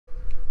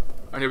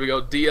Alright, here we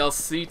go.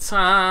 DLC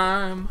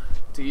time.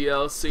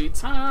 DLC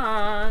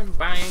time.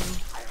 Bang.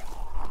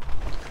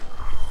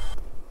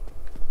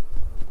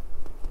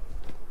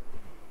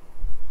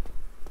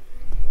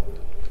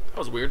 That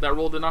was weird. That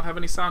roll did not have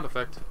any sound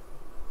effect.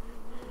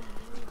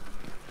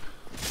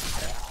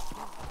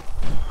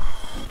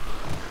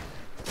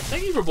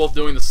 Thank you for both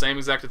doing the same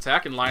exact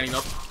attack and lining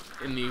up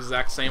in the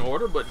exact same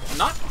order, but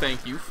not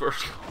thank you for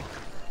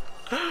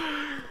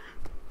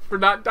for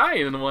not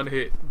dying in one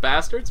hit,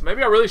 bastards.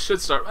 Maybe I really should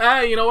start.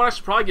 You know what? I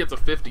should probably get to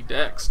 50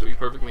 dex, to be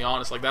perfectly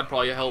honest. Like, that'd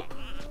probably help.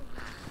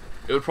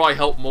 It would probably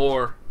help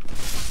more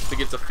to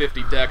get to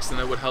 50 dex than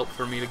it would help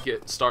for me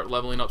to start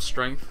leveling up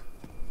strength.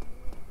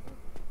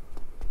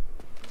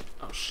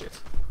 Oh shit.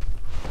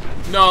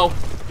 No.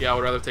 Yeah, I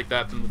would rather take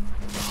that than the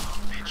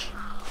bitch.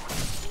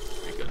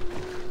 Okay, good.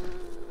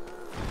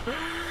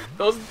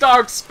 Those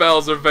dark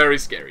spells are very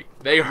scary.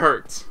 They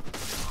hurt.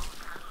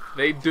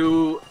 They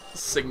do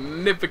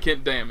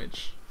significant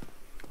damage.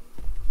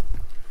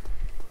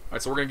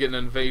 Alright, so we're gonna get an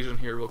invasion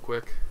here real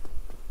quick.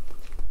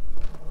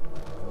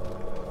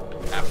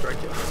 After I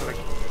kill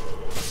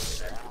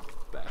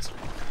bastard.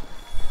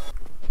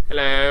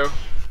 Hello.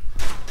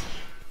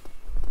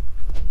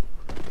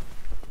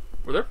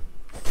 Were there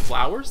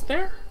flowers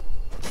there?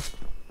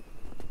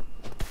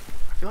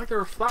 I feel like there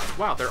were flowers.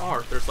 Wow, there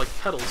are. There's like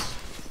petals.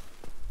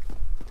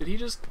 Did he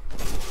just...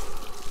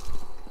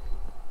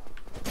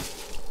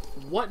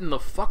 What in the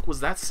fuck was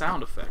that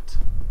sound effect?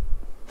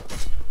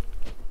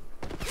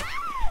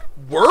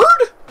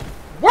 Word?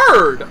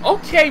 Word!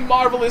 Okay,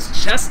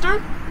 Marvelous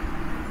Chester.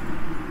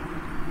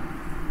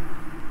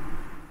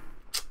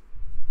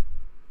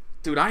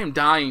 Dude, I am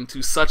dying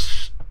to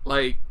such,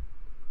 like,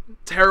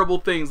 terrible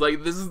things.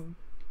 Like, this is...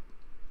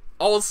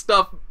 all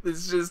stuff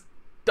is just...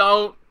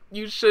 Don't...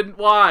 You shouldn't...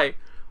 Why?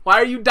 Why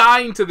are you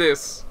dying to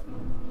this?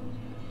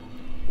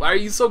 Why are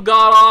you so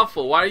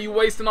god-awful? Why are you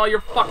wasting all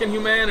your fucking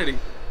humanity?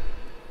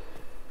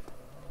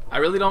 I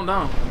really don't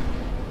know.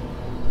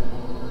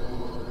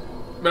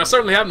 I mean, I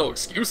certainly have no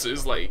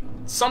excuses. Like,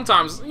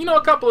 sometimes, you know,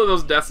 a couple of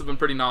those deaths have been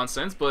pretty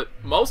nonsense, but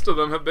most of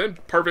them have been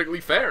perfectly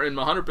fair and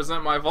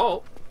 100% my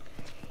fault.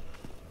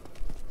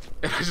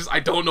 And I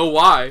don't know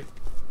why.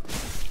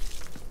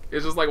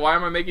 It's just like, why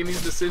am I making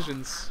these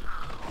decisions?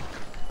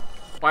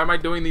 Why am I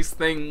doing these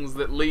things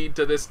that lead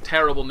to this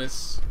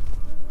terribleness?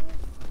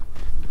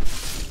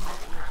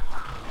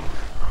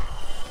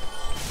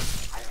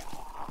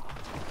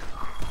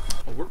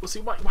 See,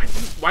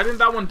 why didn't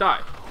that one die?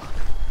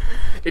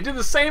 It did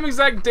the same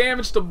exact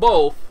damage to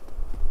both,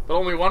 but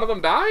only one of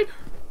them died?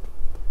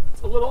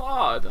 It's a little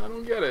odd. I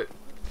don't get it.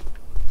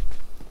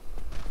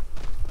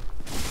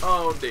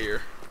 Oh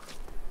dear.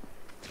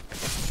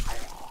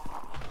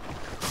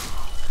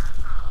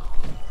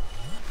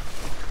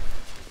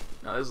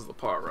 Now this is the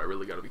part where I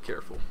really gotta be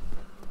careful.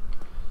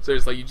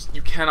 Seriously,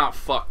 you cannot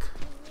fuck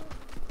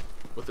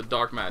with the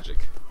dark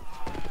magic.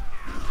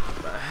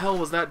 What the hell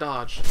was that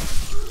dodge?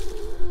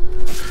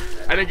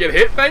 I didn't get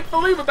hit,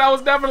 thankfully, but that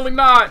was definitely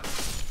not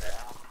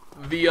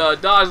the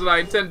dodge that I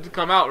intended to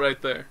come out right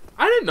there.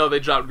 I didn't know they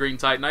dropped green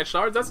Titanite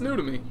shards. That's new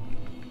to me.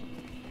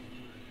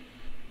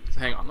 So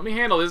hang on, let me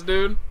handle this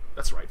dude.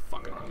 That's right,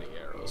 fucking running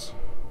arrows.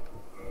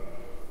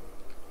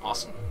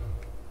 Awesome.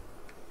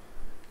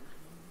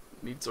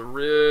 Need to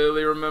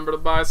really remember to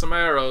buy some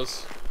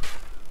arrows.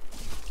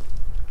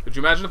 Could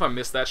you imagine if I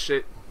missed that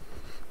shit?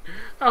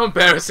 How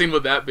embarrassing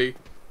would that be?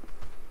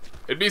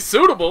 It'd be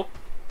suitable.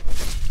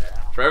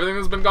 For everything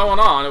that's been going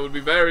on, it would be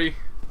very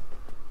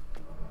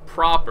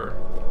proper.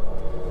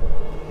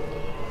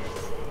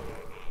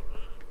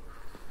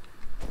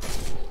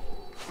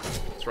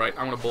 That's right,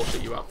 I'm gonna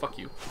bullshit you out. Fuck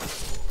you.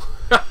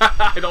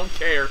 I don't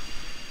care.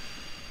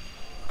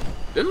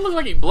 Didn't look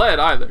like he bled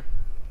either.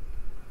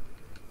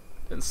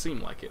 Didn't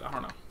seem like it, I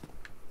don't know.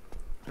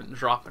 Didn't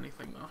drop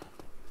anything though.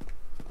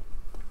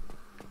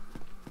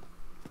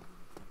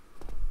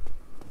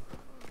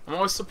 I'm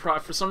always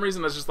surprised. For some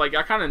reason, that's just like,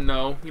 I kind of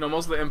know. You know,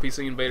 most of the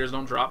NPC invaders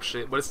don't drop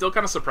shit, but it's still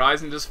kind of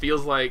surprising. It just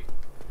feels like,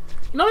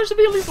 you know, there should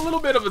be at least a little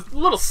bit of a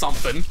little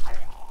something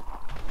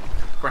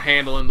for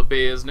handling the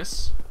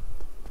business.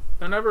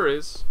 There never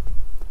is.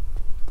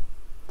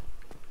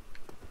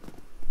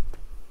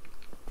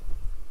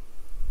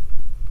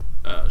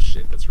 Oh,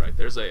 shit, that's right.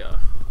 There's a,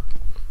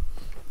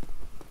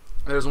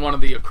 there's one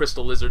of the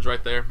crystal lizards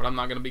right there, but I'm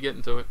not going to be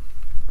getting to it.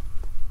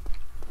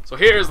 So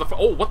here's the...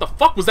 Oh, what the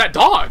fuck was that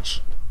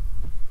dodge?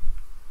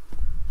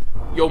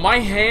 Yo, my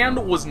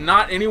hand was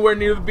not anywhere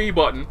near the B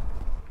button.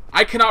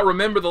 I cannot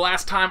remember the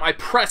last time I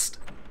pressed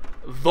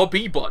the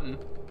B button.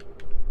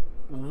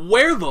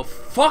 Where the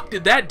fuck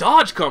did that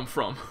dodge come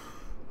from?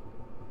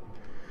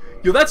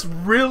 Yo,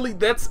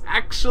 that's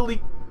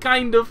actually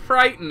kind of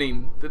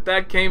frightening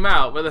that came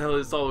out. Where the hell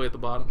is it? All the way at the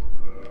bottom?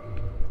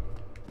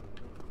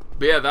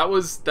 But yeah,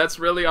 that's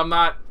really, I'm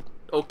not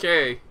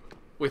okay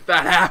with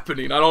that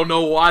happening. I don't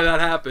know why that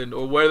happened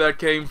or where that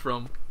came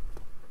from.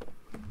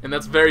 And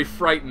that's very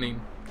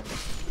frightening.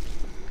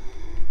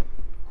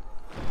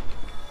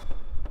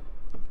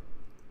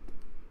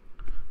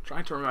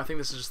 Trying to remember, I think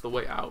this is just the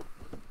way out.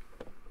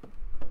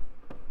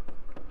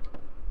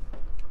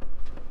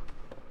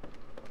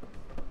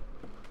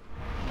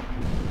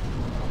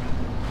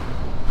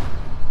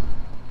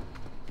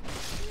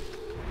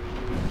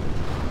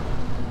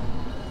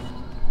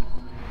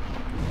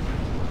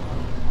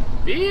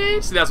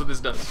 Bitch! See, that's what this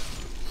does.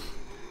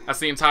 That's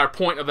the entire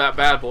point of that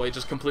bad boy. It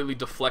just completely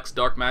deflects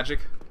dark magic.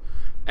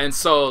 And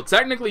so,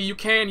 technically, you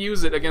can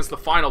use it against the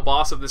final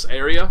boss of this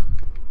area.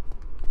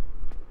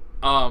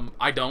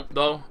 I don't,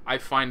 though. I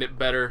find it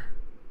better.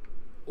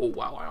 Oh,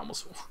 wow, I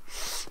almost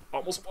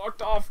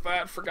walked off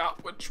that.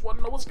 Forgot which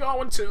one I was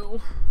going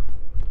to.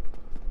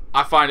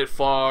 I find it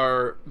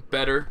far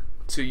better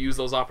to use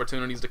those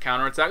opportunities to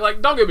counterattack.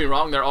 Like, don't get me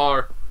wrong, there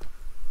are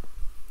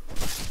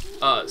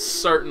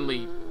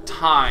certainly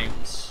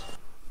times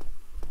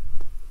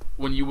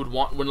when you would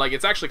want, when like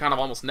it's actually kind of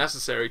almost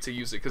necessary to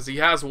use it, because he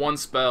has one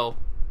spell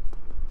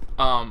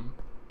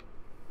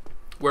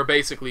where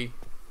basically,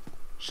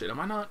 shit, am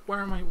I not, where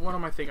am I, what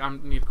am I thinking? I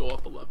need to go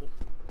up a level.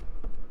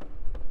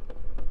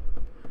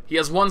 He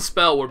has one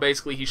spell where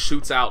basically he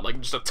shoots out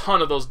like just a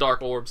ton of those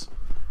dark orbs,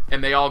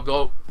 and they all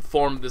go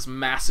form this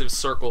massive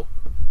circle.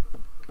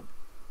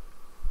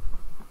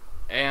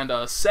 And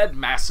said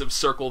massive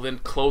circle then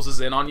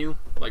closes in on you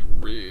like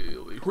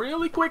really,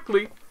 really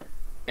quickly,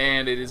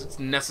 and it's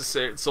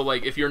necessary. So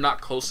like if you're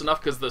not close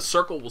enough, because the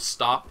circle will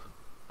stop,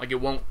 like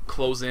it won't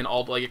close in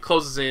all, like it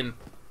closes in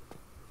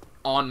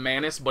on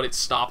Manus, but it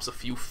stops a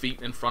few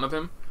feet in front of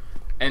him.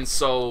 And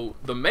so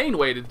the main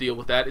way to deal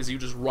with that is you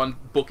just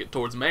book it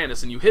towards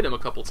Manus and you hit him a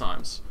couple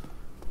times.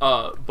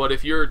 But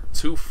if you're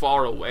too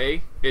far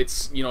away,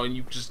 it's, you know, and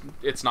you just,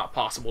 it's not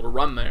possible to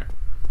run there.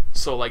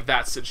 So like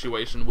that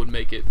situation would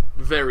make it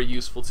very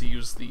useful to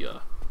use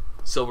the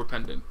silver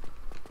pendant.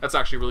 That's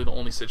actually really the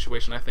only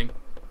situation I think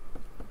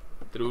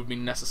that it would be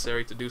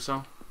necessary to do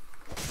so.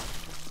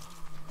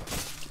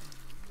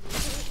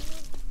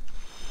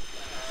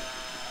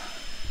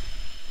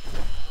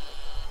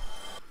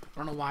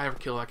 I don't know why I ever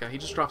kill that guy. He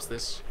just drops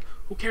this.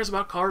 Who cares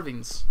about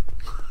carvings?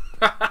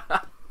 Oh,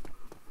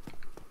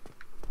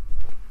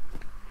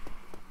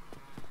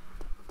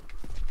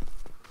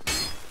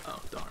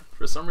 darn.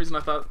 For some reason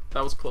I thought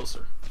that was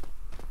closer.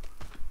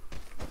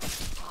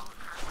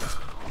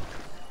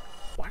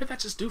 Why did that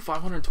just do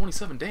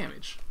 527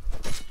 damage?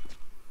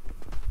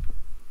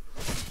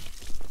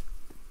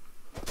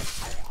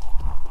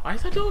 Why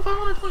is that doing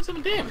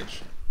 527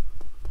 damage?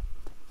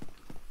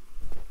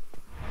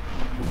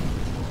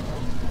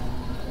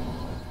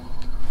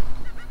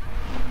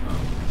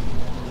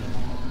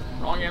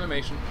 Wrong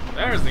animation.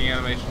 There's the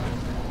animation.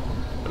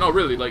 But no,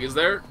 really, like, is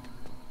there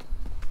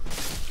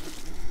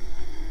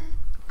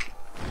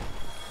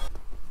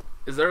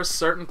a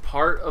certain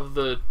part of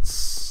the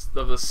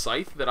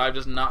scythe that I've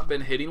just not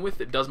been hitting with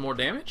that does more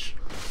damage?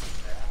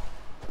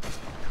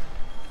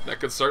 That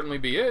could certainly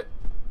be it.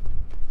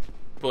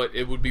 But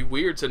it would be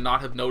weird to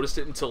not have noticed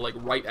it until, like,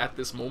 right at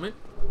this moment.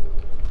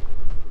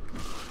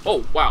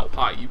 Oh, wow.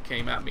 Hi, you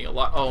came at me a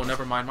lot. Oh,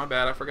 never mind. My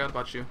bad. I forgot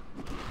about you.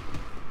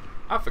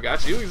 I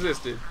forgot you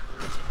existed.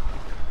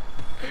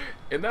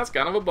 And that's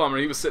kind of a bummer.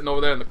 He was sitting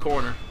over there in the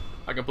corner.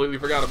 I completely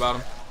forgot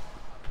about him.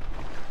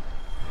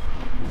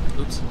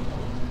 Oops.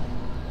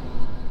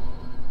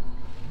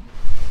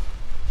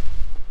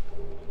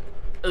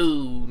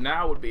 Ooh,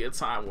 now would be a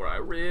time where I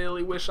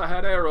really wish I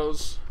had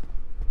arrows.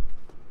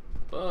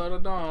 But I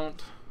don't.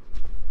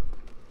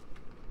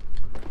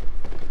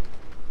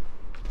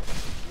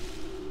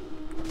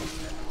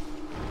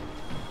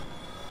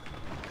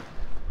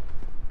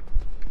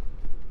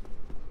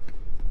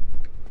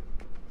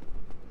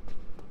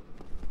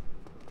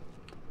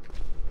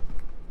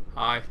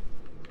 Hi.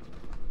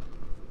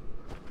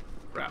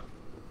 Crap.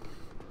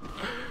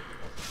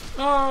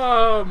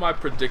 Oh, my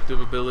predictive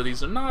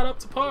abilities are not up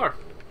to par.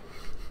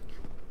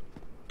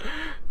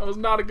 That was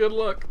not a good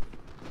look.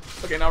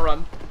 Okay, now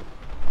run.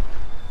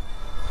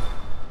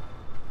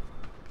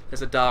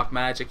 There's a dark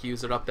magic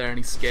user up there and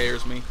he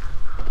scares me.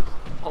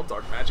 All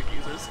dark magic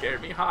users scare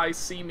me. Hi,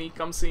 see me,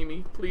 come see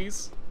me,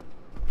 please.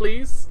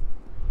 Please?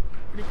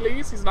 Pretty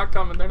please? He's not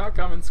coming, they're not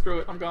coming. Screw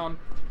it, I'm gone.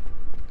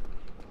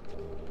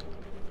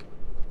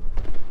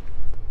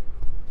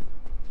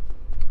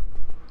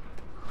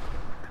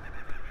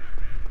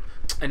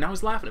 And now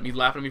he's laughing at me. He's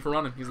laughing at me for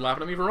running. He's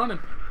laughing at me for running.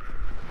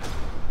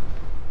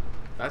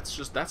 That's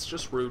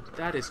just rude.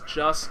 That is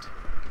just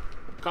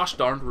gosh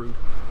darned rude.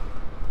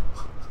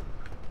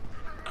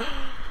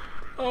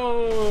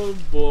 Oh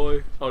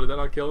boy. Oh, did that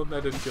not kill him?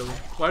 That didn't kill him.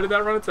 Why did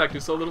that run attack do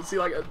so little? See,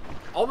 like,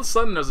 all of a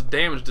sudden there's a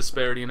damage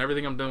disparity in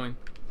everything I'm doing.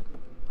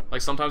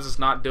 Like, sometimes it's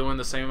not doing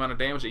the same amount of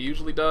damage it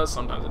usually does.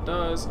 Sometimes it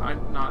does. I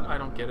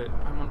don't get it.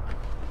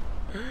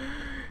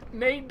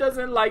 Nate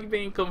doesn't like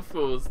being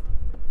confused.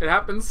 It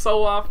happens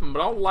so often,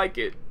 but I don't like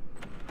it.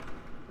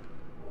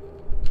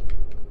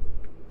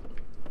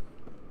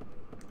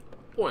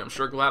 Boy, I'm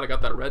sure glad I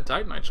got that red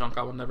Titanite chunk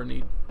I will never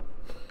need.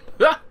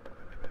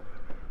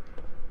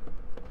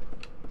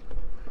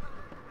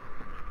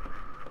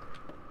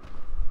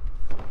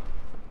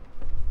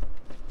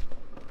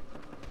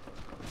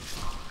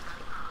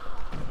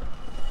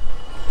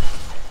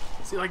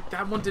 See, like,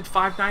 that one did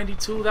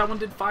 592, that one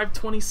did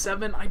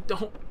 527. I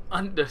don't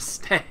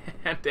understand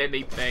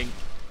anything.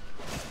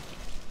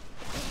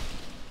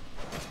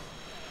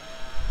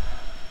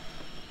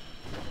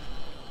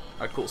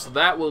 Alright, cool. So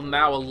that will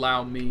now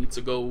allow me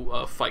to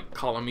go fight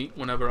Calamite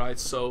whenever I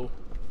so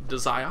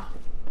desire.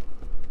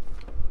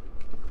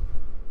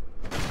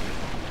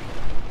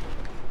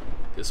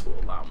 This will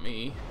allow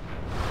me...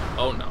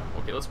 Oh no.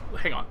 Okay, let's...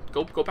 Hang on.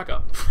 Go back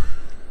up.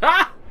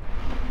 Ah!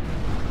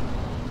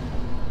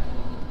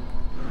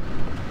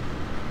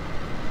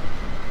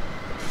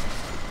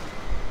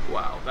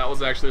 Wow, that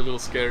was actually a little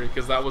scary,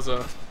 because that was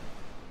a...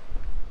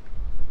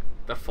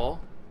 That fall?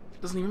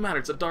 Doesn't even matter,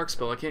 it's a dark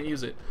spell, I can't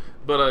use it.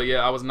 But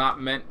yeah,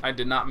 I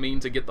did not mean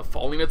to get the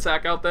falling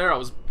attack out there. I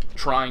was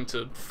trying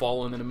to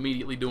fall and then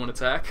immediately do an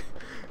attack.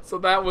 So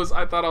that was,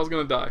 I thought I was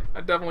gonna die. I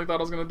definitely thought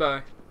I was gonna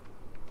die.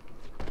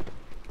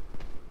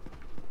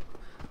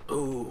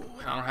 Ooh,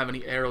 I don't have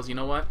any arrows, you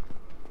know what?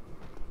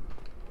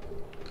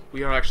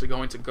 We are actually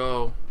going to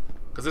go,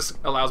 because this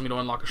allows me to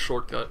unlock a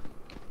shortcut.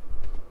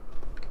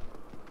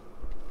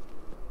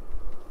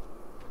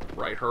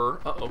 Right her.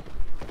 Uh-oh.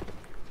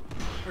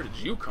 Where did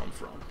you come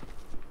from?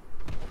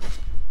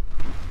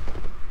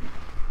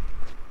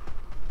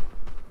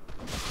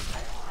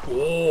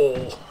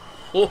 Whoa.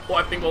 Oh,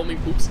 I think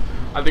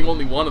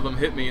only one of them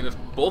hit me, and if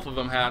both of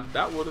them had,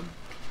 that would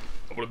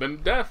have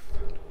been death.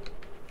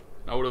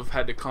 I would have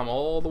had to come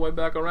all the way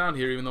back around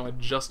here, even though I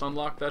just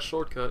unlocked that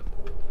shortcut.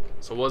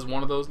 So was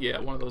one of those? Yeah,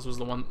 one of those was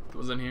the one that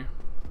was in here.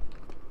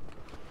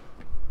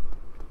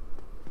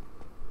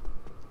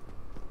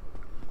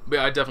 But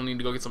yeah, I definitely need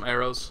to go get some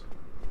arrows.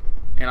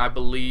 And I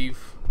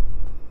believe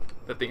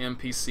that the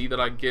NPC that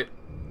I get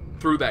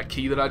through that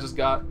key that I just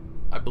got,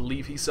 I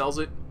believe he sells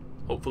it.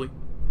 Hopefully.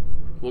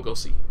 We'll go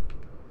see.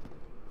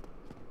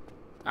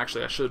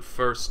 Actually, I should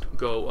first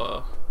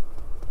go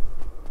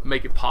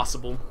make it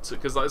possible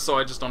to, so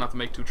I just don't have to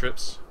make 2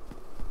 trips.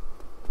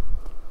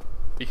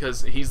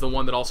 Because he's the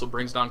one that also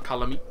brings down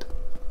Calamite.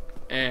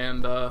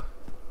 And but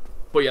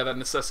yeah, that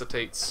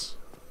necessitates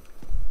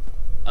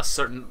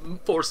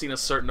forcing a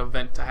certain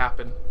event to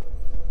happen.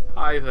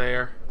 Hi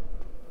there.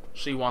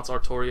 She wants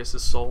Artorias'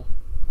 soul.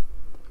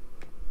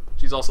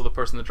 She's also the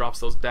person that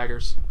drops those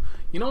daggers.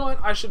 You know what?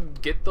 I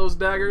should get those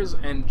daggers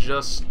and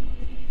just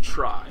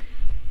try.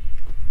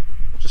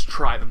 Just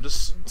try them.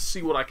 Just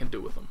see what I can do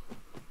with them.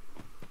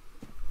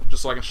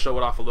 Just so I can show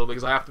it off a little bit,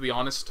 because I have to be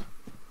honest.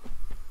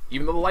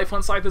 Even though the Life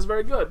Hunt Scythe is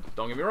very good,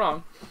 don't get me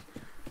wrong.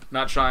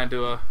 Not trying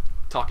to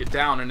talk it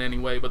down in any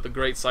way, but the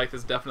Great Scythe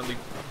is definitely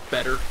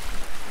better.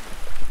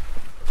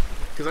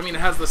 Because, I mean,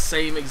 it has the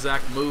same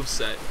exact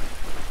moveset.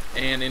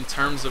 And in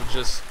terms of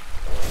just,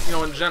 you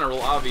know, in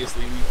general,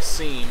 obviously, we've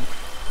seen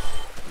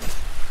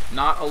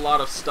not a lot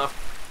of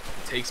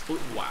stuff takes place.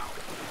 Wow.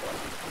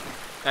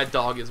 That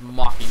dog is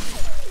mocking me.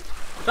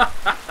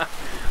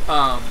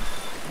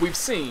 We've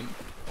seen,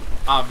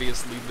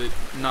 obviously, that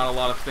not a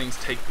lot of things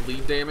take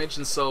bleed damage,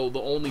 and so the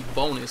only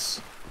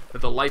bonus that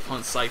the Life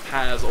Hunt Scythe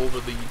has over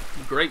the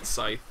Great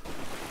Scythe...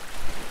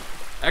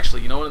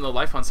 Actually, you know what, in the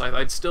Life Hunt Scythe,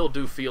 I still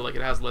do feel like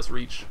it has less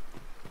reach.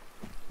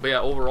 But yeah,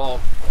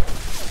 overall,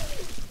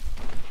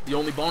 the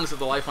only bonus that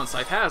the Life Hunt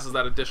Scythe has is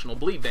that additional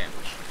bleed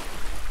damage.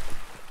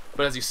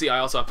 But as you see, I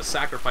also have to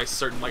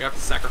sacrifice I have to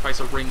sacrifice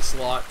a ring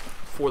slot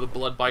for the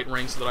Blood Bite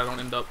ring so that I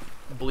don't end up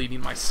bleeding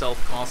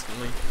myself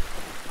constantly.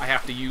 I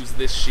have to use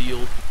this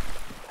shield.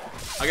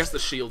 I guess the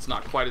shield's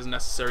not quite as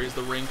necessary as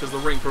the ring, because the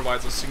ring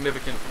provides a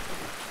significantly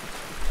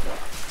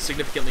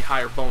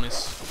higher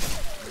bonus.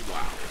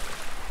 Wow.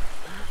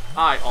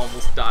 I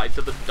almost died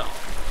to the dog.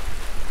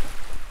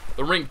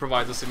 The ring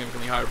provides a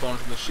significantly higher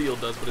bonus than the shield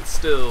does, but it's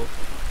still...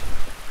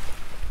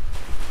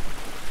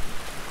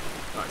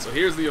 Alright, so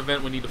here's the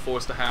event we need to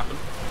force to happen.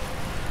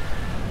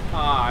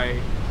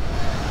 Hi.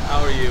 How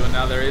are you? And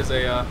now there is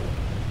a,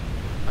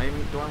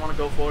 do I want to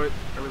go for it?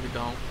 I really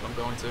don't, but I'm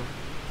going to.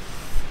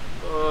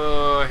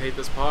 Oh, I hate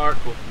this part.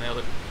 Cool, nailed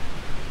it.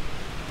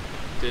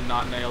 Did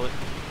not nail it.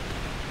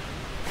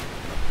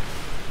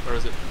 Where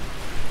is it?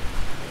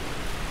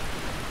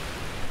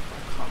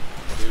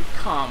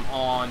 Come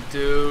on,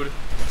 dude.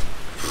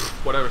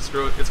 Whatever,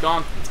 screw it. It's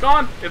gone. It's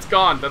gone. It's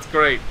gone. That's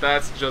great.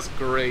 That's just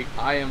great.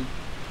 I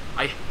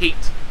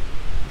hate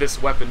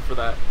this weapon for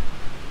that.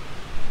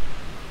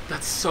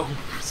 That's so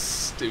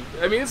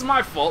stupid. I mean, it's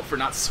my fault for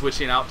not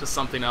switching out to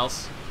something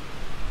else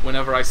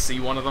whenever I see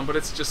one of them, but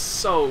it's just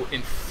so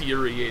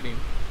infuriating.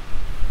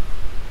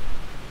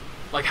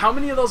 Like, how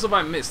many of those have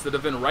I missed that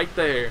have been right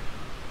there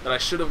that I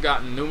should have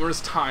gotten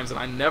numerous times, and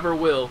I never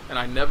will, and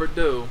I never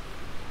do?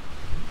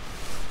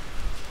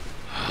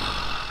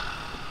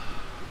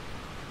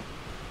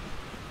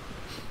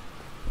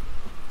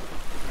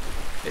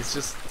 It's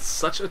just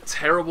such a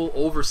terrible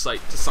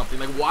oversight to something.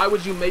 Like, why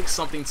would you make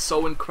something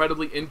so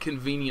incredibly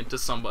inconvenient to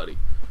somebody?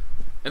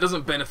 It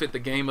doesn't benefit the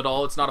game at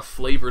all. It's not a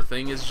flavor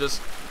thing. It's just,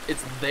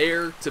 it's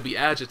there to be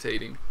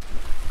agitating.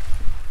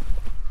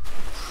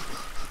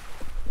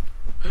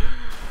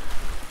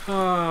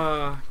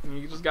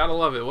 You just gotta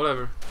love it.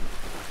 Whatever.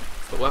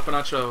 It's the weapon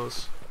I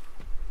chose.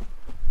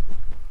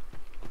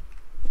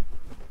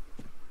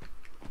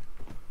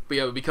 But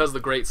yeah, because the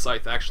Great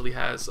Scythe actually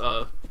has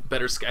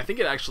better... I think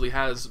it actually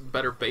has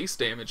better base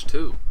damage,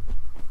 too.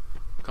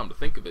 Come to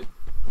think of it.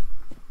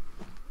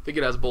 I think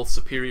it has both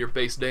superior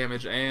base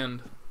damage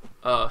and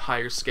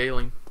higher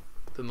scaling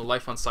than the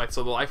Life on Scythe.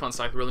 So the Life on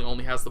Scythe really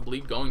only has the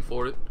bleed going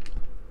for it,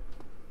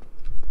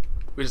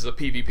 which is a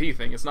PvP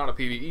thing. It's not a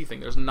PvE thing.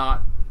 There's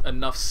not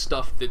enough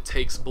stuff that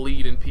takes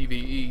bleed in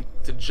PvE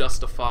to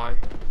justify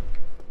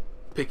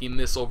picking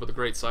this over the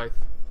Great Scythe.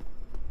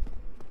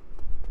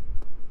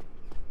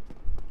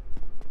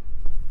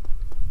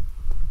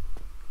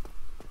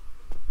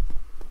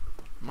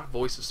 My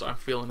voice is, I'm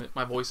feeling it.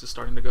 My voice is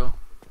starting to go.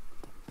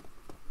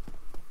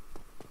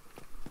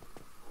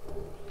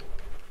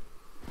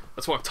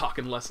 That's why I'm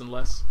talking less and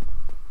less.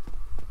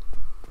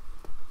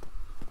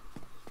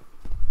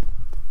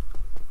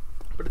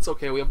 But it's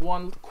okay, we have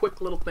one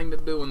quick little thing to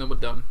do and then we're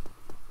done.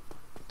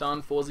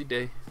 Done for the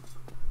day.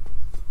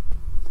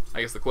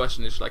 I guess the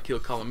question is, should I kill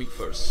Calamite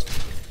first?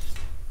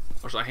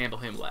 Or should I handle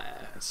him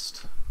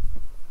last?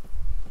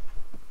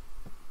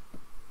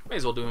 May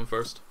as well do him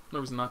first. No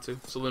reason not to.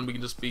 So then we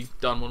can just be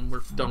done when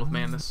we're done with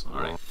madness.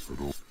 Alright.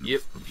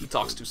 Yep, he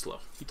talks too slow.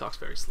 He talks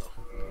very slow.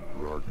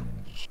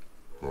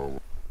 Oh,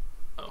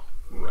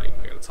 right.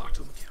 I gotta talk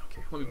to him again.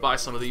 Okay, let me buy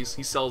some of these.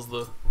 He sells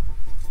the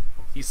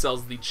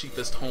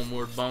cheapest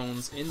homeward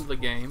bones in the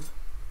game.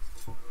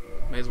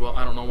 May as well.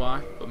 I don't know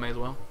why, but may as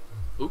well.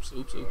 Oops,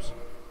 oops, oops.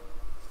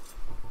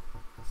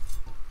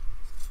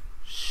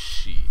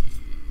 Shit.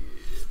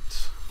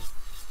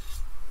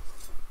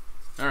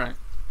 Alright.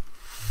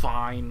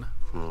 Fine.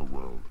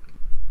 Farewell.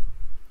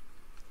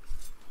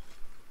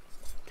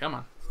 Come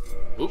on.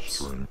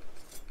 Oops.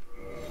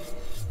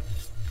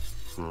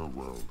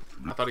 Farewell.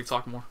 I thought he'd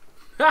talk more.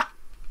 Ha!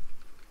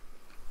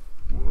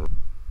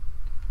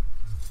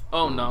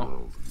 Oh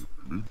no.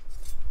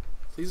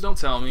 Please don't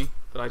tell me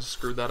that I just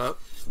screwed that up.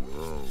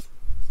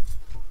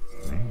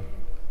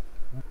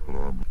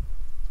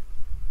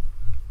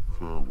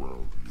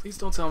 Farewell. Please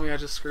don't tell me I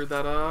just screwed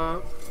that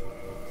up.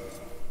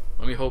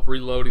 Let me hope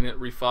reloading it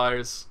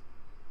refires.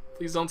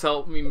 Please don't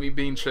tell me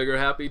being trigger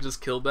happy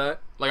just killed that.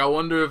 Like, I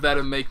wonder if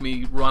that'd make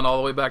me run all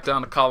the way back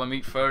down to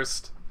Calamite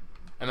first,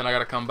 and then I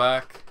gotta come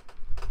back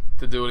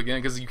to do it again,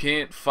 because you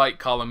can't fight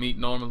Calamite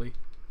normally.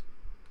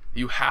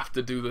 You have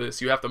to do this.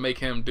 You have to make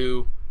him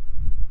do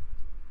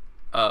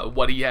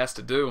what he has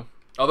to do.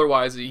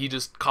 Otherwise, he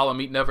just,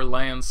 Calamite never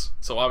lands,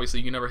 so obviously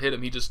you can never hit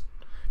him. He just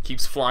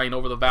keeps flying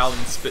over the valley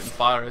and spitting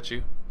fire at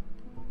you.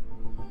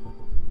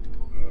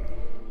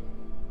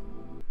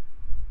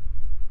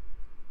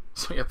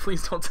 So yeah,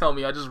 please don't tell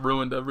me I just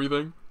ruined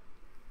everything.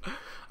 I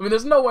mean,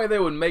 there's no way they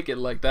would make it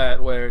like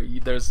that, where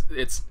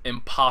it's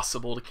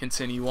impossible to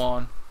continue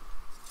on.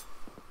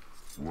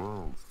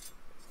 Well,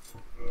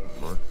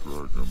 Black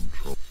Dragon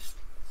trouble.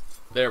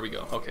 There we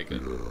go. Okay,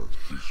 good. Yeah,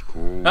 he's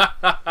cold.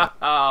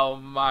 Oh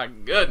my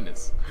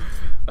goodness.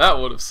 That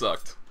would have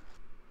sucked.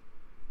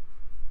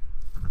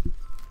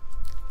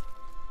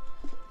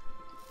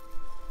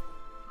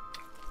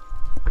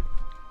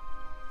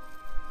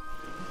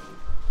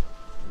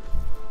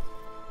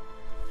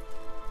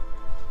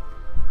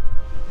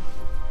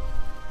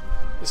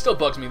 It still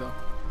bugs me though.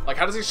 Like,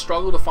 how does he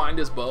struggle to find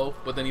his bow,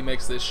 but then he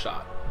makes this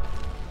shot?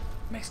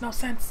 Makes no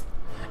sense.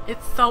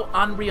 It's so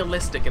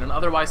unrealistic in an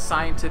otherwise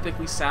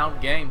scientifically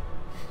sound game.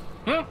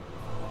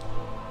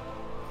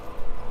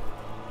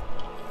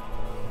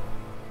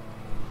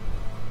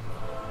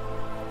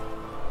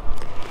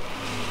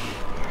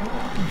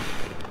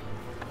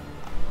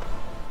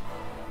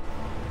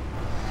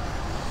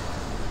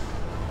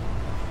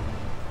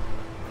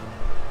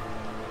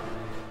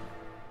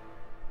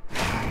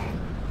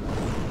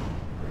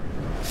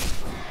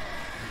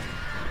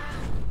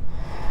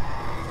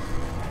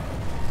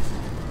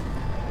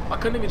 I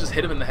couldn't even just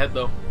hit him in the head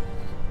though.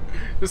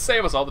 Just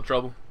save us all the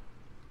trouble.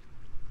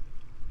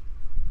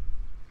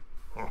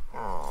 Alright,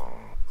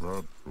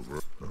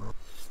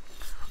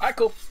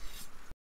 cool.